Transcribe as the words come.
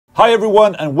Hi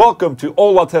everyone and welcome to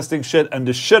Ola Testing Shit, and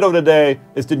the shit of the day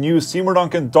is the new Seymour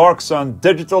Duncan Dark Sun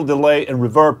digital delay and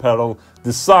reverb pedal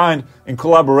designed in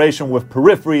collaboration with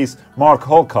Periphery's Mark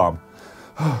Holcomb.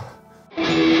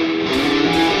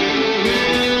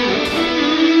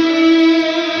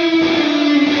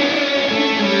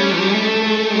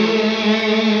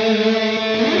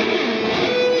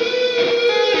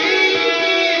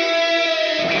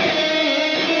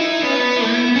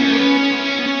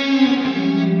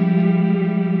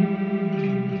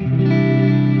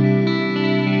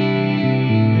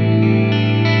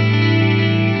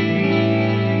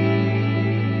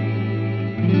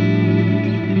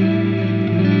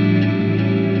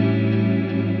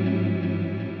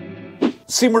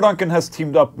 Seymour Duncan has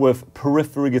teamed up with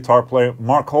Periphery guitar player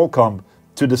Mark Holcomb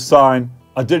to design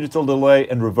a digital delay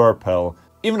and reverb pedal.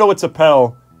 Even though it's a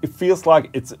pedal, it feels like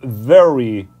it's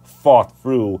very thought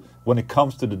through when it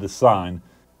comes to the design.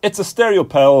 It's a stereo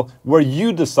pedal where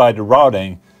you decide the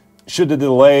routing. Should the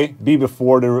delay be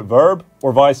before the reverb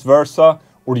or vice versa?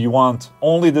 Or do you want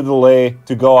only the delay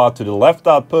to go out to the left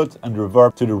output and the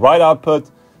reverb to the right output?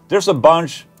 There's a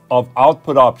bunch of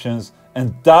output options,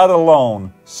 and that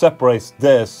alone separates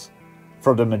this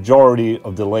from the majority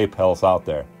of delay pedals out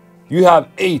there. You have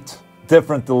 8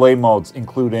 different delay modes,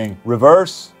 including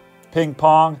reverse, ping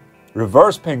pong,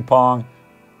 reverse ping pong,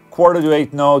 quarter to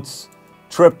 8 notes,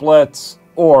 triplets,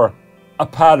 or a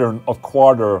pattern of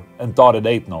quarter and dotted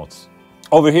 8 notes.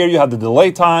 Over here you have the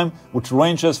delay time, which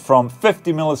ranges from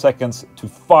 50 milliseconds to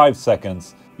 5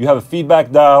 seconds. You have a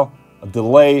feedback dial, a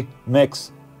delay,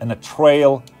 mix, and a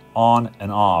trail on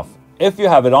and off. If you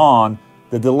have it on,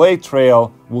 the delay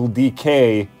trail will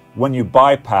decay when you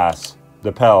bypass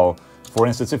the pedal. For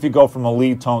instance, if you go from a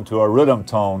lead tone to a rhythm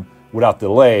tone without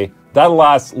delay, that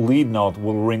last lead note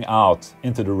will ring out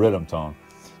into the rhythm tone.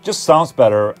 Just sounds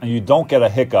better, and you don't get a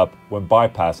hiccup when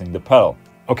bypassing the pedal.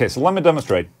 Okay, so let me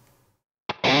demonstrate.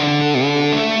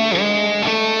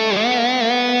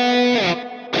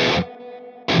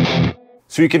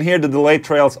 So you can hear the delay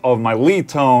trails of my lead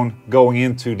tone going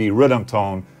into the rhythm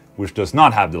tone, which does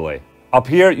not have delay. Up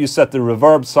here you set the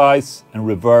reverb size and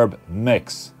reverb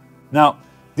mix. Now,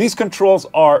 these controls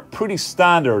are pretty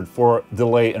standard for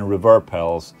delay and reverb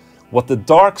pedals. What the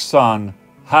Dark Sun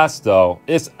has though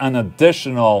is an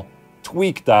additional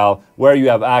tweak dial where you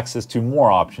have access to more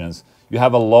options. You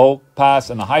have a low pass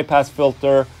and a high pass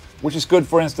filter, which is good,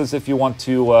 for instance, if you want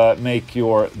to make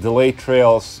your delay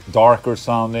trails darker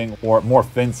sounding or more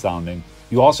thin sounding.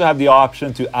 You also have the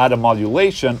option to add a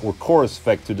modulation or chorus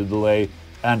effect to the delay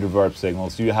and reverb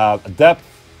signals. So you have a depth,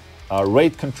 a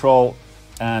rate control,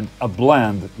 and a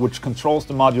blend, which controls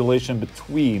the modulation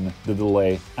between the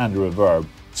delay and the reverb.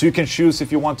 So you can choose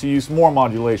if you want to use more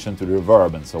modulation to the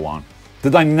reverb and so on. The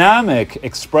dynamic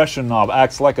expression knob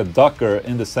acts like a ducker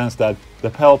in the sense that the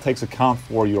pedal takes account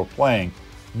for your playing.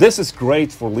 This is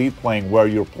great for lead playing where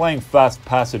you're playing fast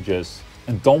passages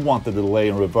and don't want the delay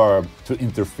and reverb to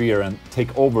interfere and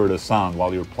take over the sound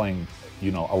while you're playing,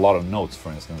 you know, a lot of notes,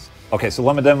 for instance. Okay, so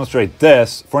let me demonstrate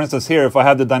this. For instance, here, if I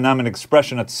had the dynamic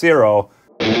expression at 0,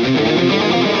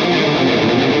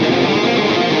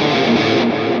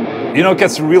 you know, it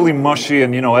gets really mushy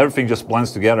and, you know, everything just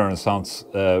blends together and sounds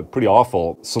pretty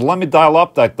awful. So let me dial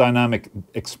up that dynamic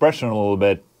expression a little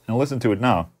bit and listen to it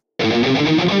now.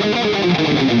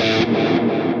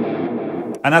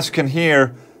 And as you can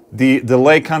hear, the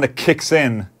delay kind of kicks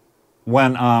in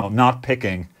when I'm not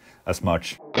picking as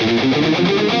much.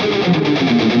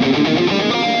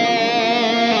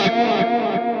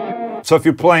 So if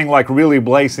you're playing like really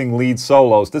blazing lead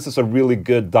solos, this is a really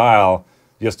good dial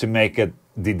just to make it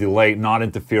the delay not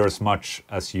interfere as much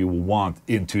as you want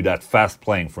into that fast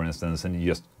playing, for instance, and you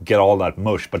just get all that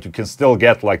mush, but you can still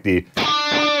get like the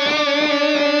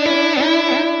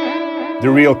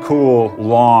real cool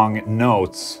long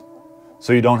notes,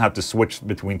 so you don't have to switch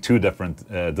between 2 different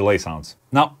delay sounds.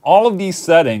 Now, all of these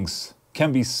settings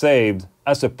can be saved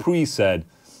as a preset,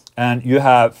 and you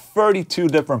have 32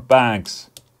 different banks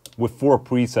with 4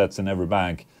 presets in every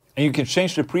bank. And you can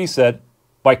change the preset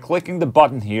by clicking the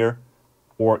button here,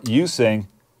 or using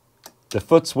the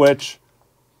foot switch,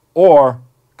 or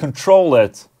control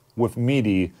it with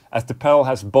MIDI, as the pedal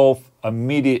has both a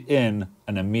MIDI in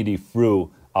and a MIDI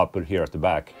through output here at the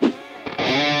back.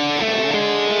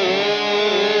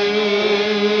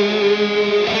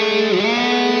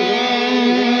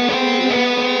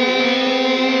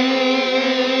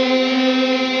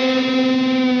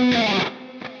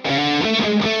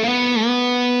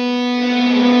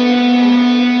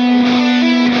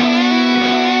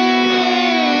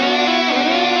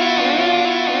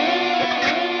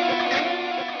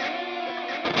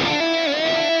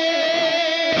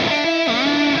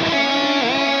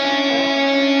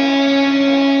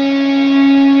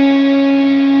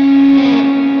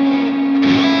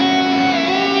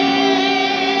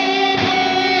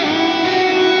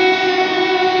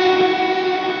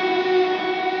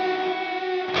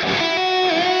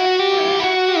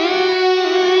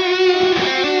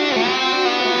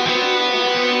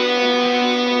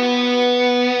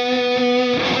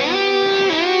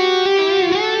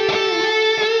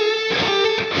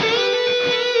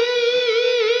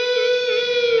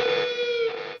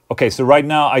 Okay, so right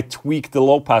now I tweaked the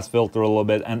low pass filter a little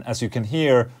bit, and as you can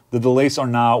hear, the delays are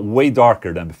now way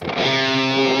darker than before.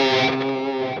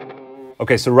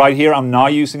 Okay, so right here I'm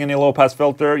not using any low pass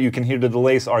filter. You can hear the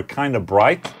delays are kind of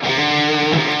bright.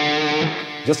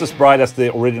 Just as bright as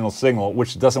the original signal,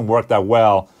 which doesn't work that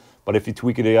well. But if you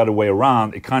tweak it the other way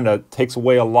around, it kind of takes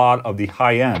away a lot of the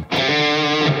high end.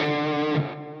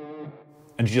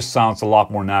 And it just sounds a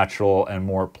lot more natural and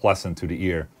more pleasant to the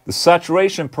ear. The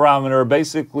saturation parameter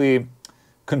basically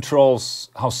controls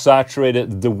how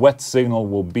saturated the wet signal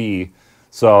will be.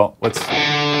 So let's...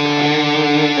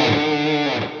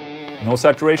 No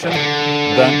saturation,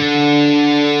 then...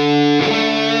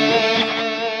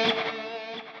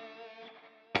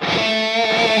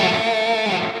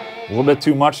 A little bit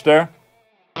too much there.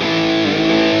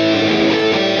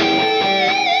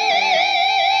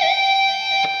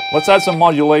 Let's add some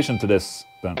modulation to this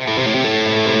then.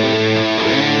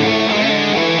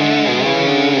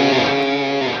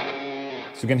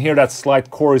 So you can hear that slight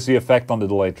chorusy effect on the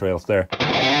delay trails there.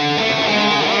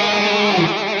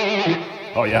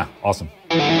 Oh yeah, awesome.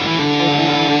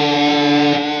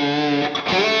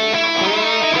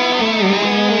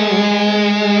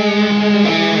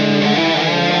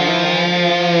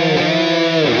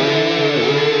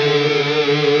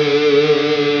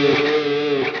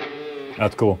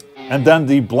 That's cool. And then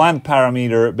the blend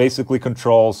parameter basically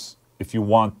controls if you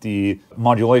want the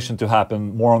modulation to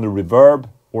happen more on the reverb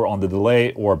or on the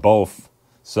delay or both.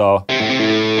 So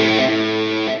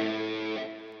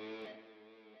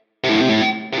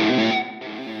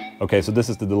okay, so this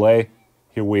is the delay.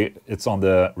 Here it's on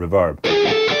the reverb.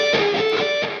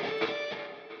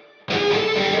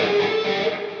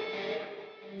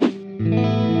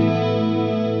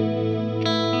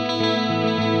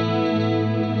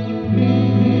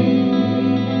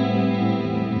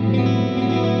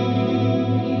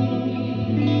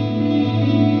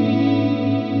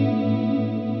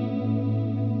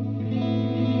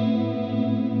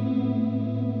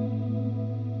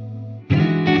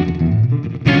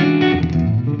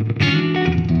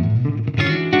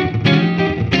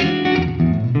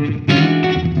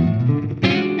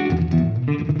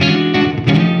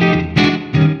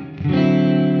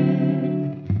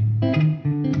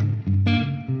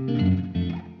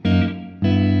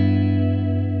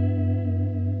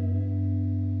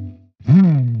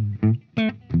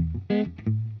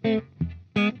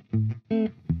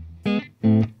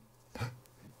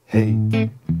 Hej,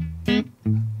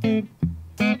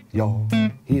 jag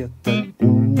heter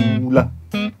Ola.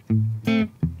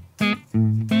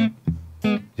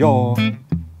 Jag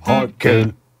har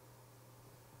kul.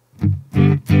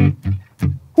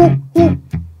 Ho, ho.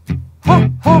 Ha,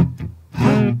 ha,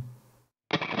 ha.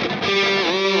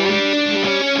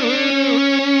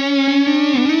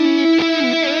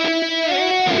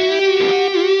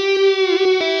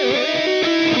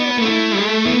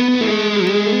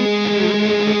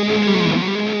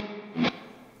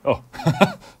 Oh,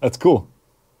 that's cool.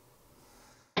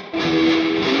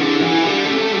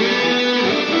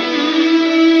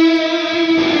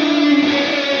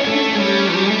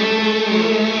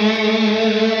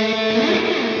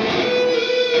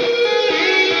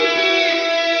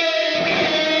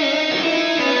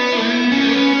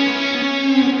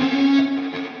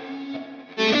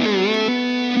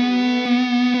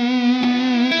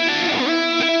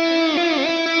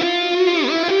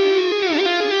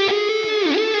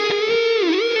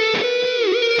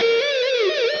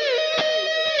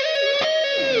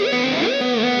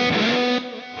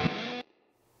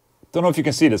 Don't know if you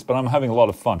can see this, but I'm having a lot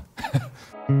of fun.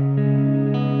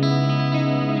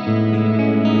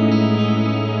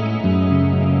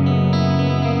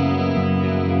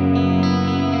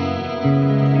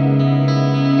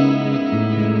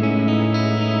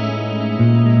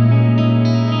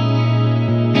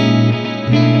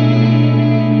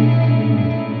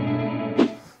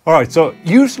 All right, so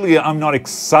usually I'm not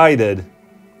excited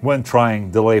when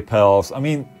trying delay pedals. I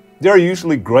mean, they're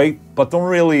usually great, but don't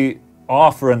really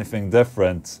offer anything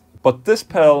different. But this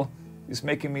pedal is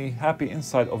making me happy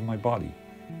inside of my body.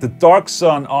 The Dark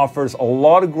Sun offers a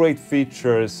lot of great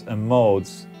features and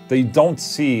modes that you don't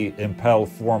see in pedal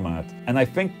format. And I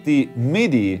think the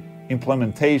MIDI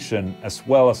implementation, as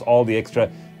well as all the extra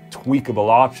tweakable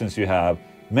options you have,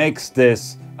 makes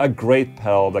this a great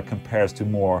pedal that compares to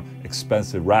more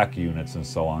expensive rack units and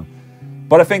so on.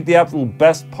 But I think the absolute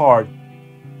best part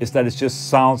is that it just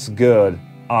sounds good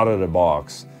out of the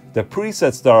box. The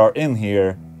presets that are in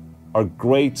here are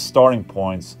great starting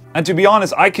points. And to be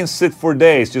honest, I can sit for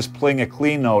days just playing a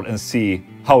clean note and see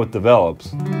how it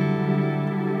develops.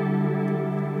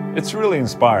 It's really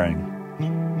inspiring.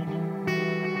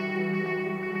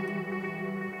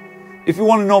 If you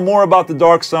want to know more about the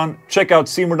Dark Sun, check out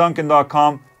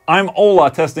SeymourDuncan.com. I'm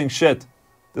Ola testing shit.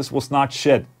 This was not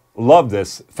shit. Love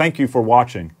this. Thank you for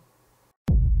watching.